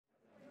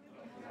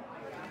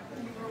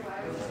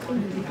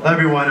Hello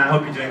everyone, I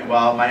hope you're doing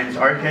well. My name is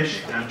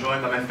Arkish, and I'm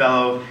joined by my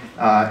fellow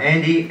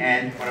Andy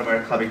and one of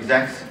our club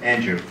execs,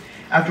 Andrew.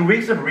 After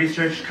weeks of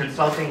research,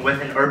 consulting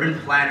with an urban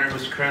planner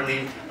who's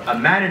currently a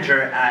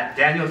manager at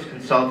Daniels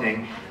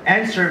Consulting,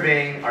 and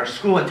surveying our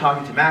school and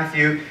talking to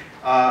Matthew,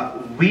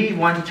 we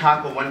want to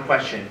tackle one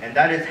question, and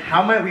that is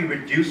how might we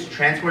reduce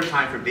transport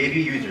time for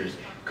baby users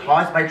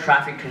caused by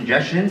traffic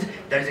congestions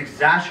that is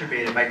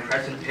exacerbated by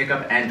Crescent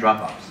pickup and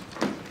drop-offs.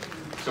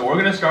 So we're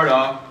going to start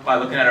off by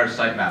looking at our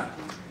site map.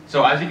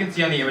 So as you can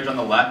see on the image on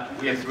the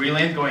left, we have 3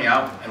 lanes going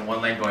out and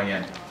 1 lane going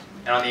in.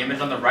 And on the image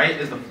on the right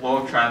is the flow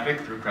of traffic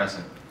through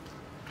Crescent.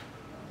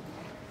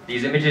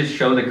 These images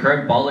show the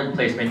current bollard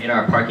placement in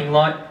our parking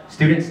lot.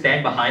 Students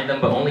stand behind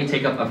them but only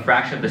take up a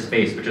fraction of the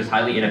space, which is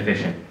highly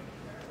inefficient.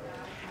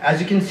 As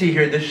you can see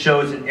here, this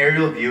shows an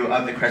aerial view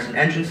of the Crescent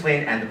entrance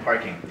lane and the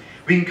parking.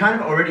 We can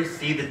kind of already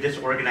see the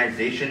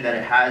disorganization that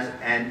it has,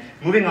 and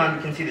moving on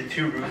we can see the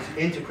 2 routes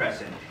into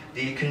Crescent.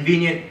 The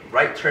convenient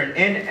right turn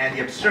in and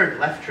the absurd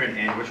left turn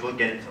in, which we'll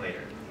get into later.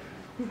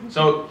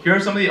 So here are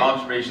some of the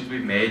observations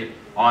we've made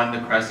on the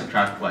Crescent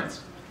traffic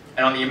lights.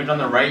 And on the image on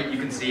the right, you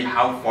can see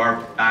how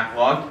far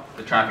backlogged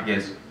the traffic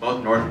is,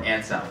 both north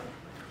and south.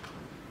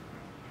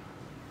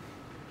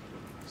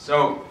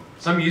 So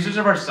some users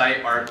of our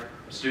site are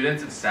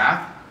students and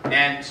staff,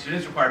 and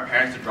students require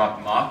parents to drop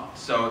them off,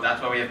 so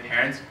that's why we have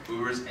parents,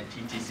 Ubers, and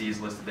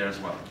TTCs listed there as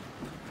well.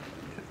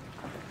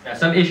 Now,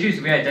 some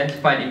issues we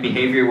identified in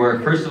behavior were,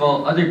 first of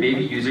all, other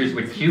baby users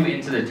would queue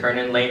into the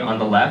turn-in lane on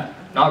the left,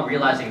 not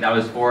realizing that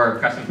was for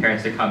Crescent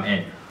parents to come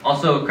in.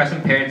 Also,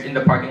 Crescent parents in the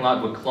parking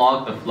lot would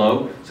clog the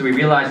flow, so we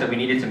realized that we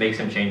needed to make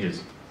some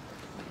changes.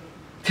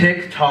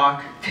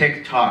 Tick-tock,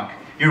 tick-tock.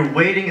 You're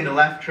waiting in the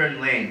left turn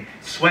lane,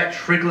 sweat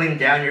trickling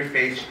down your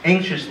face,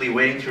 anxiously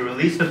waiting to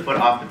release the foot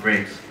off the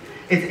brakes.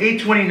 It's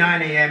 8:29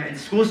 a.m. and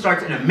school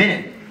starts in a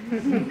minute.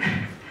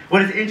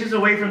 What is inches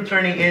away from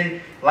turning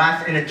in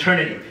lasts an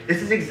eternity.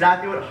 This is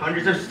exactly what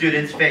hundreds of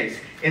students face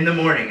in the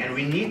morning, and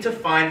we need to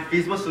find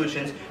feasible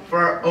solutions for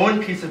our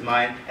own peace of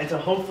mind and to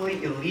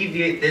hopefully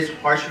alleviate this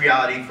harsh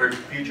reality for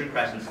future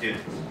Crescent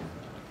students.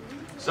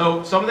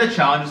 So some of the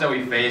challenges that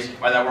we face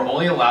are that we're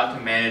only allowed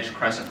to manage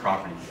Crescent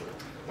property.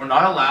 We're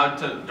not allowed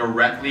to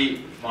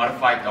directly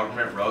modify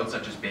government roads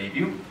such as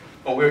Bayview,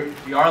 but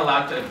we are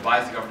allowed to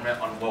advise the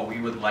government on what we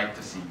would like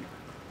to see.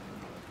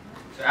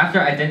 So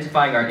after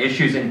identifying our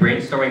issues and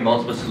brainstorming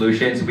multiple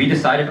solutions, we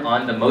decided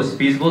on the most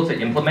feasible to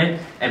implement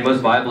and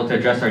most viable to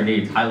address our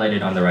needs,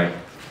 highlighted on the right.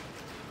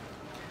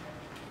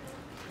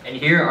 And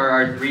here are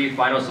our 3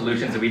 final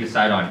solutions that we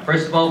decided on.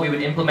 First of all, we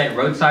would implement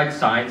roadside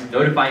signs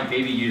notifying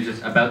baby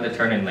users about the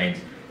turn-in lanes.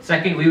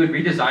 Second, we would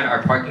redesign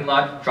our parking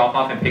lot,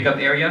 drop-off and pickup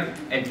area.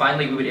 And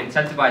finally, we would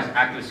incentivize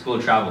active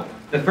school travel.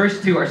 The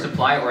first 2 are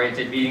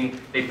supply-oriented, meaning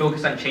they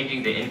focus on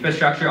changing the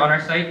infrastructure on our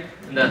site.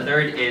 And the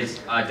third is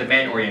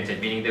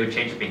demand-oriented, meaning they would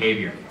change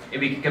behavior. And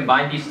we can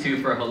combine these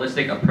 2 for a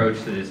holistic approach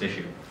to this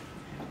issue.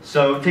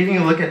 So taking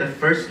a look at the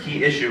first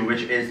key issue,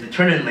 which is the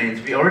turn-in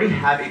lanes, we already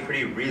have a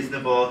pretty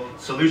reasonable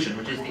solution,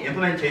 which is the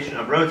implementation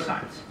of road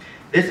signs.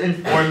 This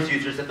informs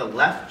users that the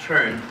left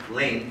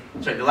lane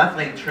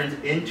turns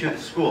into the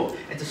school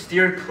and to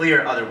steer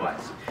clear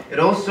otherwise. It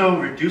also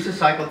reduces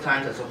cycle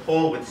times as a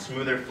whole with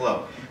smoother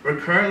flow. We're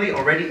currently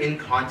already in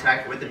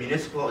contact with the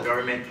municipal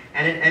government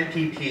and an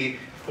MPP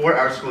for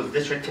our school's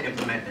district to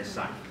implement this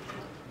sign.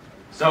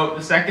 So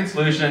the second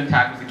solution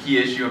tackles the key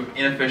issue of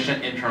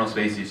inefficient internal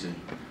space usage.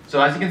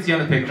 So as you can see on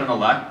the picture on the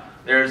left,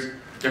 there's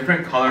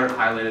different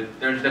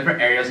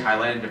areas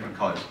highlighted in different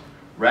colors.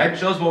 Red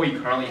shows what we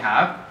currently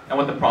have, and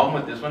what the problem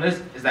with this one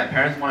is that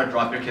parents want to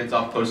drop their kids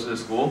off close to the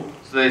school,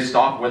 so they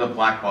stop where the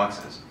black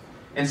box is.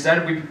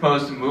 Instead, we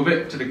propose to move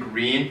it to the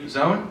green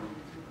zone,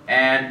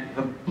 and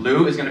the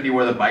blue is going to be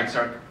where the bikes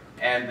are,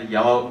 and the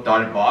yellow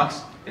dotted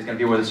box is going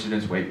to be where the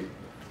students wait.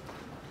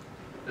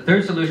 The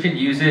third solution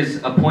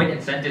uses a point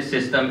incentive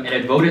system and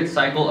a voted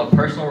cycle of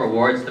personal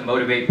rewards to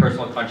motivate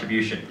personal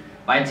contribution.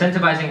 By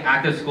incentivizing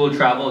active school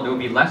travel, there will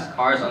be less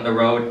cars on the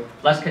road,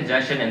 less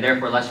congestion, and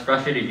therefore less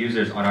frustrated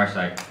users on our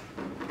site.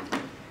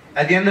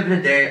 At the end of the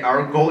day,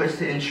 our goal is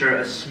to ensure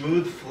a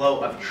smooth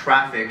flow of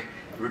traffic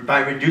by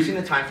reducing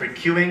the time for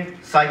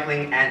queuing,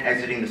 cycling, and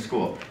exiting the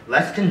school.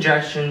 Less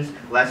congestions,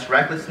 less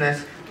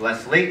recklessness,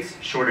 less lates,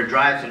 shorter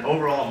drives, and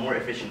overall more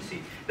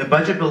efficiency. The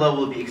budget below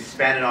will be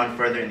expanded on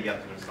further in the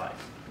upcoming slides.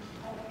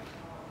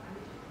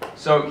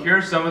 So here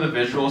are some of the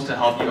visuals to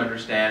help you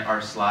understand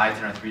our slides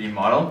and our 3D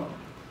model.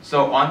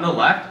 So on the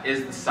left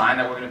is the sign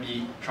that we're going to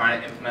be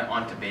trying to implement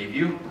onto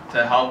Bayview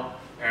to help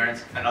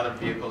parents and other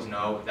vehicles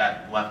know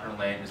that left turn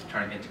lane is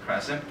turning into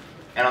Crescent.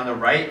 And on the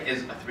right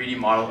is a 3D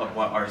model of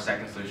what our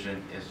second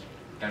solution is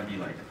going to be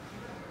like.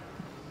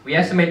 We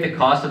estimate the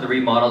cost of the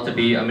remodel to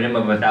be a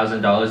minimum of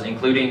 $1,000,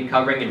 including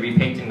covering and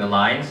repainting the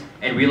lines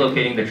and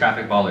relocating the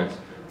traffic bollards.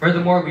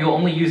 Furthermore, we will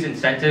only use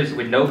incentives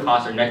with no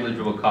cost or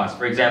negligible cost.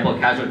 For example,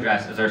 casual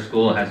dress, as our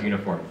school has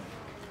uniform.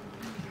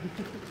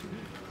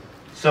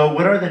 So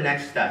what are the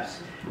next steps?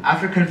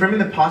 After confirming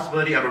the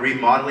possibility of a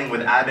remodeling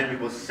with admin, we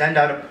will send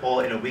out a poll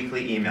in a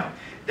weekly email.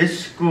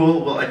 This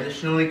school will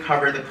additionally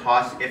cover the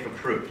cost if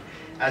approved.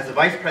 as the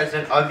Vice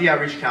President of the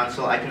Outreach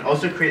Council, I can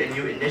also create a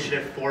new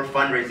initiative for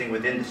fundraising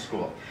within the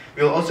school.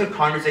 We will also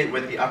conversate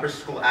with the upper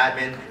school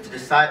admin to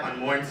decide on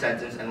more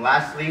incentives, and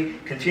lastly,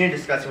 continue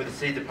discussing with the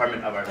City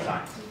Department of our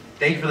signs.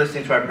 Thank you for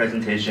listening to our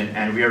presentation,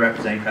 and we are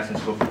representing Crescent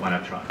School for One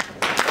Up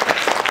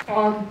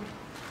Toronto.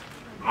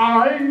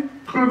 I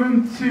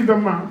couldn't see the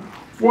map.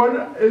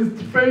 What is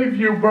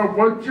Bayview, but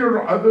what's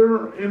your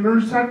other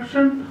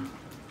intersection?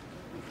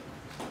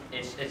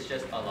 It's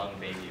just along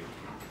Bayview.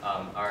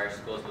 Our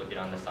school is located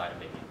on the side of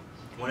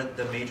Bayview. One of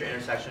the major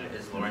intersections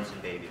is Lawrence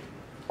and Bayview.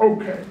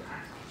 Okay.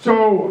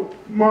 So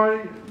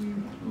my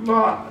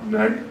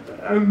next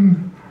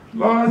and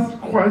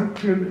last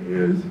question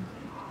is,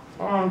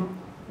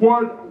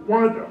 what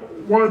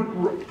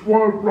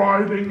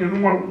riding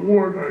and what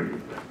ward are you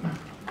in?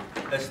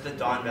 That's the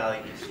Don Valley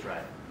East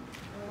Drive.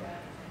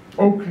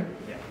 Okay.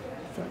 Yeah.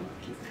 Thank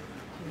you.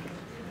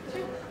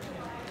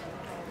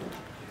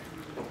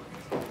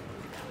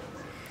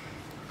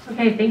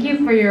 Okay, thank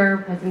you for your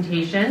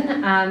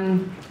presentation.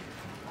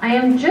 I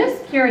am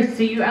just curious,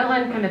 so you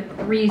outlined kind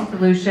of 3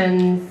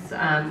 solutions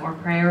or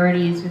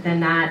priorities within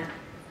that,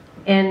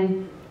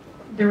 and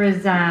there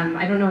was,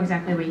 I don't know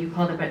exactly what you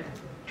called it, but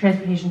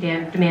transportation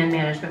demand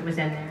management was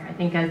in there, I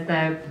think as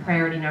the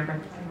priority number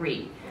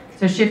 3.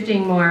 So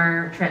shifting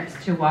more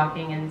trips to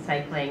walking and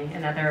cycling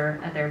and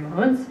other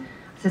modes,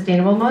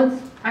 sustainable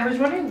modes. I was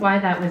wondering why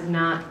that was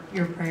not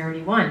your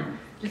priority 1.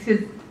 Just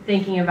because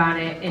thinking about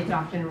it, it's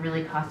often a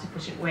really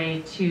cost-efficient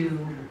way to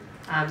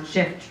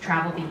shift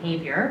travel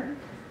behavior.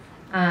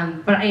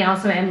 But I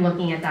also am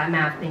looking at that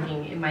map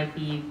thinking it might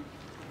be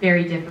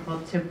very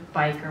difficult to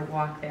bike or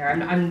walk there.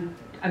 I'm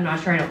not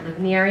sure, I don't live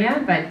in the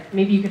area, but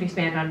maybe you could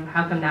expand on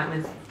how come that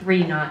was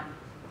 3, not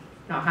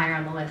higher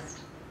on the list.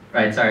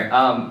 Right, sorry.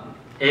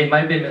 It might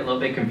have been a little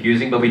bit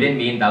confusing, but we didn't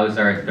mean that was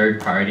our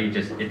 3rd priority,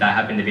 just that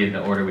happened to be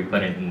the order we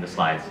put in the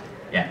slides.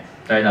 Yeah,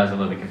 sorry, that was a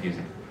little bit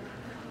confusing.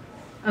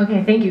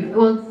 Okay, thank you.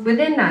 Well,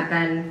 within that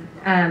then,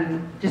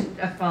 just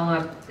a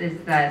follow-up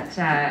is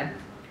that,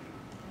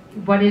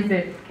 what is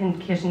the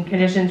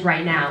conditions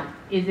right now?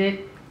 Is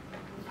it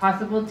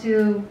possible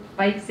to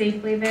bike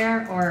safely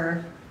there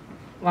or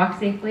walk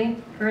safely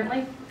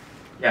currently?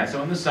 Yeah,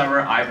 so in the summer,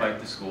 I bike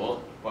to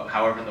school. But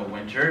however, in the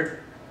winter,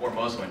 or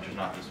most winters,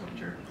 not this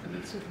winter, because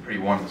it's pretty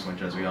warm this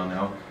winter, as we all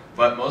know,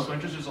 but most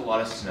winters there's a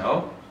lot of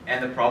snow.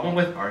 And the problem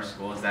with our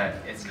school is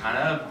that it's kind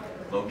of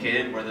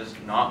located where there's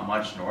not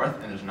much north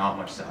and there's not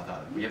much south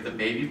out. We have the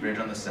Baby Bridge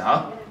on the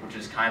south, which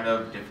is kind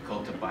of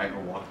difficult to bike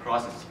or walk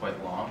across, it's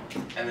quite long.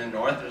 And then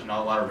north, there's not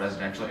a lot of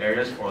residential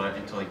areas for it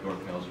into like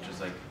North Mills, which is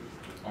like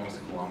almost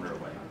a kilometer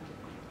away.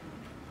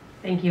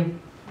 Thank you.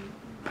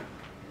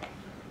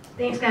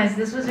 Thanks, guys.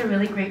 This was a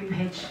really great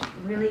pitch.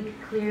 Really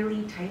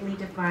clearly, tightly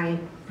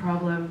defined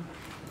problem,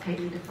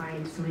 tightly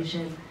defined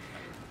solution.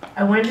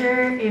 I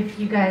wonder if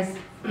you guys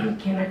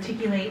can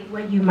articulate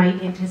what you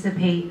might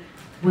anticipate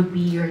would be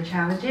your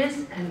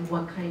challenges and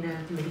what kind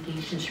of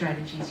mitigation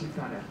strategies you've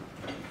thought of.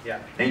 Yeah,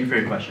 thank you for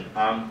your question.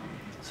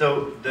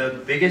 So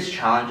the biggest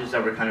challenges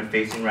that we're kind of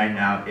facing right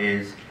now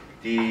is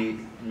the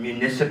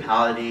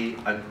municipality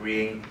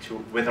agreeing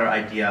with our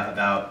idea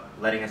about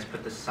letting us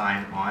put the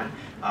sign on.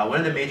 One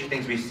of the major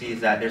things we see is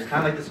that there's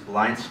kind of like this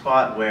blind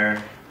spot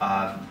where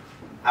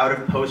out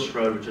of Post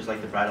Road, which is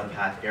like the bridle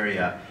path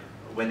area,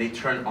 when they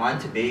turn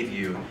onto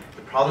Bayview,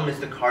 the problem is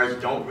the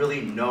cars don't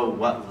really know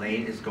what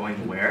lane is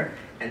going where.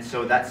 And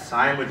so that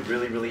sign would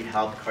really, really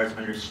help cars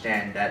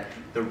understand that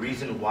the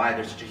reason why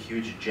there's such a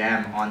huge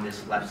jam on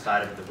this left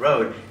side of the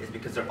road is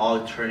because they're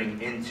all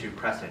turning into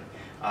Crescent.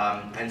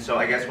 And so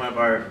I guess one of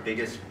our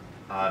biggest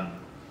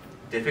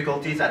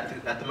difficulties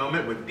at the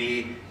moment would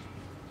be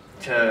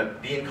to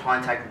be in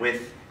contact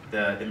with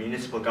the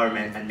municipal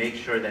government and make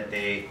sure that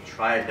they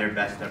try their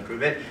best to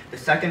improve it. The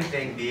second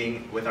thing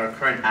being with our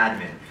current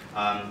admin.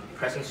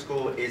 Crescent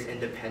School is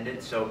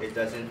independent, so it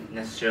doesn't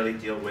necessarily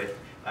deal with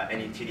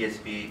any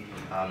TDSB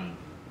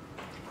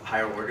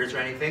higher orders or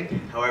anything.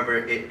 However,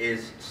 it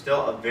is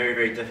still very,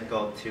 very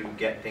difficult to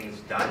get things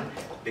done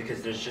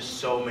because there's just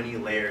so many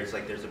layers.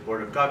 Like there's a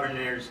board of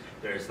governors,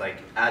 there's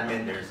like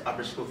admin, there's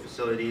upper school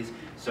facilities.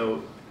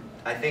 So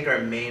I think our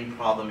main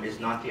problem is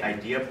not the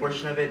idea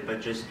portion of it, but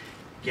just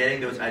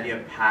getting those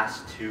ideas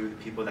passed to the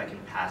people that can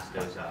pass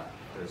those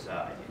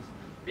ideas.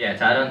 Yeah,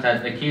 to add on to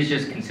that, the key is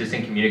just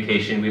consistent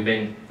communication. We've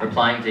been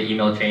replying to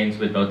email chains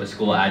with both the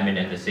school admin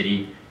and the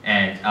city,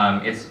 and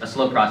it's a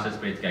slow process,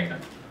 but it's getting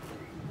done.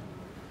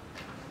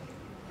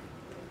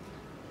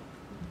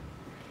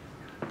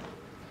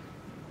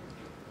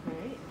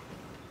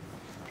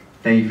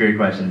 Thank you for your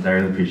questions. I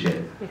really appreciate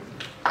it.